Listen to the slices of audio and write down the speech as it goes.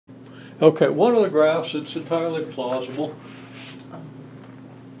Okay, one of the graphs, it's entirely plausible,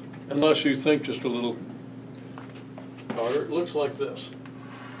 unless you think just a little harder. It looks like this.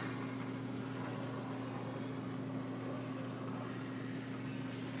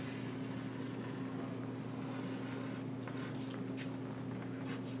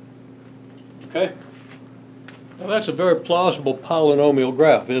 Okay? Now that's a very plausible polynomial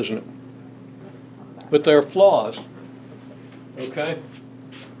graph, isn't it? But there are flaws. Okay?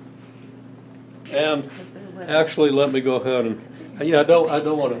 And actually, let me go ahead and yeah, I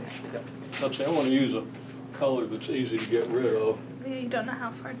don't want to. Let's say I want to use a color that's easy to get rid of. You don't know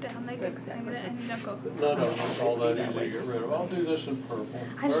how far down they could sing it, and you don't go. No, it's all that easy to get rid of. I'll do this in purple.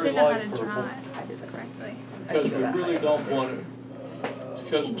 I just didn't know how to draw it correctly. Because we really don't want it.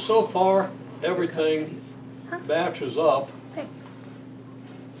 Because so far everything matches up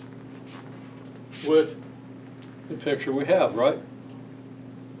with the picture we have, right?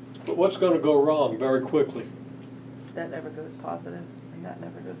 But what's going to go wrong very quickly? That never goes positive, and that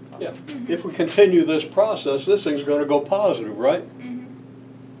never goes positive. Yeah. If we continue this process, this thing's going to go positive, right?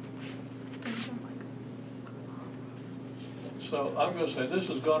 So I'm going to say this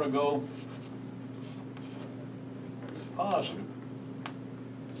is going to go positive.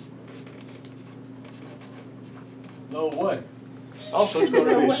 No way. Also, it's going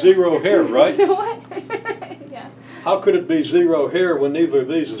to be zero here, right? What? Yeah. How could it be zero here when neither of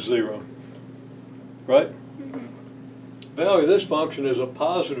these is zero? Right? Value of this function is a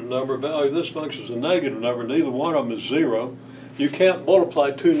positive number, value of this function is a negative number, neither one of them is zero. You can't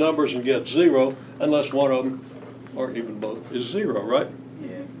multiply two numbers and get zero unless one of them, or even both, is zero, right?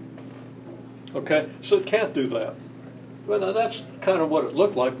 Yeah. Okay, so it can't do that. Well, now that's kind of what it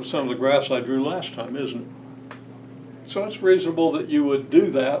looked like with some of the graphs I drew last time, isn't it? So it's reasonable that you would do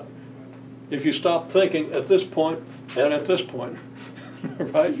that if you stop thinking at this point and at this point,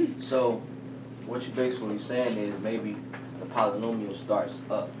 right? So what you're basically saying is maybe the polynomial starts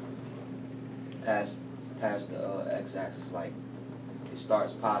up past the x-axis, like it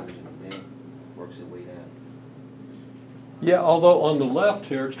starts positive and then works its way down. Yeah, although on the left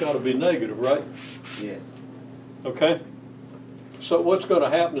here it's got to be negative, right? Yeah. Okay? So what's going to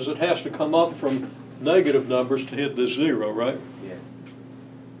happen is it has to come up from negative numbers to hit this zero, right? Yeah.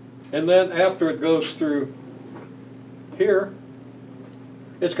 And then after it goes through here,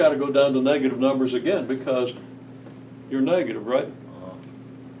 it's got to go down to negative numbers again because you're negative, right?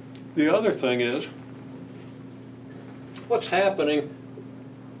 The other thing is, what's happening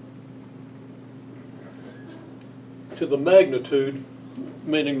to the magnitude,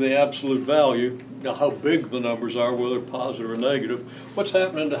 meaning the absolute value, now how big the numbers are, whether positive or negative, what's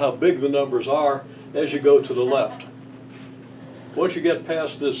happening to how big the numbers are as you go to the left? Once you get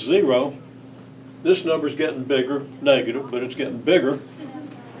past this zero, this number's getting bigger, negative, but it's getting bigger,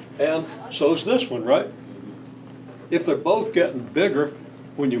 and so is this one, right? If they're both getting bigger,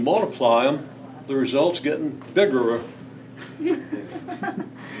 when you multiply them, the result's getting bigger,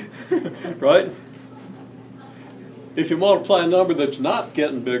 right? If you multiply a number that's not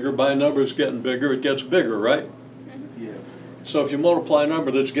getting bigger by a number that's getting bigger, it gets bigger, right? Yeah. So if you multiply a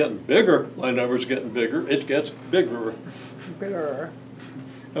number that's getting bigger by a number that's getting bigger, it gets bigger. Bigger.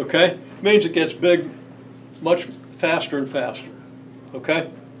 Okay? Means it gets big much faster and faster.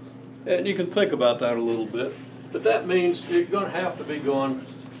 Okay? And you can think about that a little bit. But that means you're going to have to be going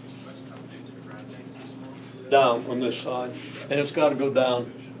down on this side. And it's got to go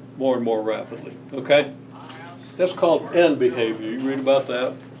down more and more rapidly. Okay? That's called end behavior. You read about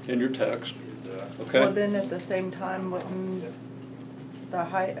that in your text. Okay? Well, then at the same time, wouldn't the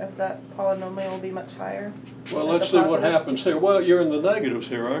height of that polynomial be much higher? Well, let's see what happens here. Well, you're in the negatives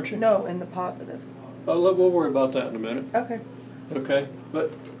here, aren't you? No, in the positives. We'll worry about that in a minute. Okay. Okay?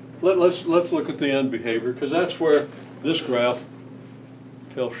 But let's look at the end behavior, because that's where this graph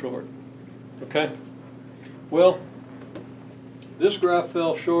fell short. Okay? Well, this graph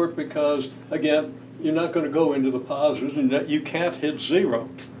fell short because, again, you're not going to go into the positives, and you can't hit zero.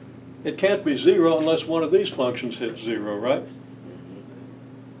 It can't be zero unless one of these functions hits zero, right?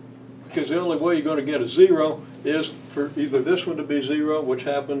 Because the only way you're going to get a zero is for either this one to be zero, which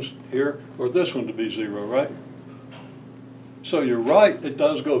happens here, or this one to be zero, right? So you're right, it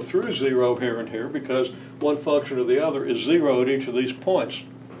does go through zero here and here because one function or the other is zero at each of these points.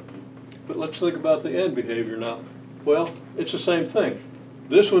 But let's think about the end behavior now. Well, it's the same thing.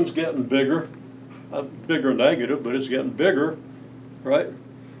 This one's getting bigger. Bigger negative, but it's getting bigger, right?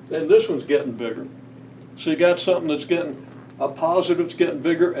 And this one's getting bigger. So you got something that's getting, a positive that's getting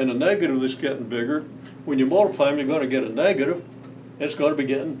bigger and a negative that's getting bigger. When you multiply them, you're going to get a negative. It's going to be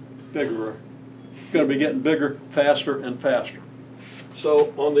getting bigger. It's going to be getting bigger faster and faster.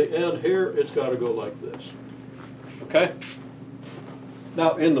 So on the end here, it's got to go like this. Okay?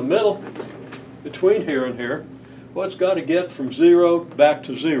 Now in the middle, between here and here, well, it's got to get from 0 back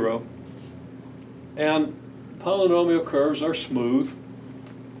to 0. And polynomial curves are smooth.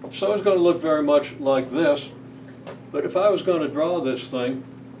 So it's going to look very much like this. But if I was going to draw this thing,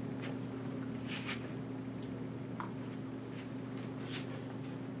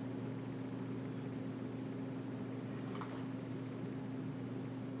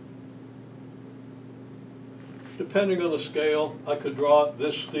 depending on the scale, I could draw it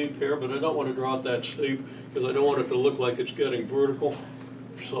this steep here, but I don't want to draw it that steep because I don't want it to look like it's getting vertical.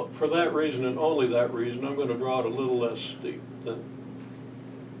 So for that reason and only that reason, I'm going to draw it a little less steep than.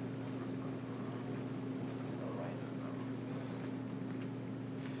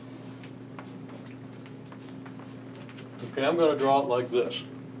 Okay, I'm going to draw it like this.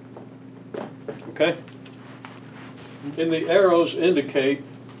 Okay? And the arrows indicate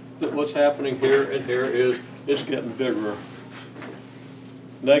that what's happening here and here is it's getting bigger.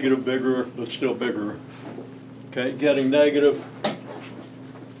 Negative bigger, but still bigger. Okay, getting negative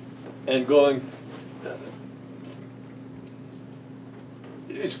and going,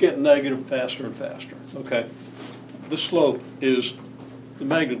 it's getting negative faster and faster. Okay, the slope is, the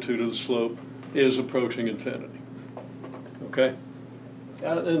magnitude of the slope is approaching infinity. Okay,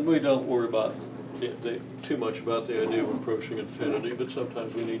 and we don't worry about too much about the idea of approaching infinity, but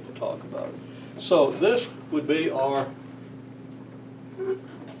sometimes we need to talk about it. So this would be our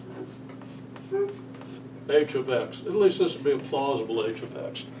h of x. At least this would be a plausible h of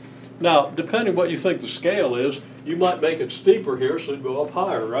x. Now, depending what you think the scale is, you might make it steeper here so it'd go up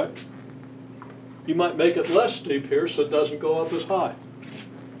higher, right? You might make it less steep here so it doesn't go up as high.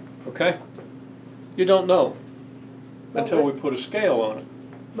 Okay? You don't know until we put a scale on it.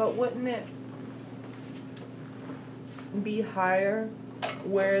 But wouldn't it be higher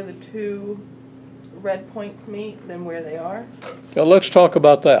where the two red points meet than where they are? Now let's talk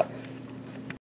about that.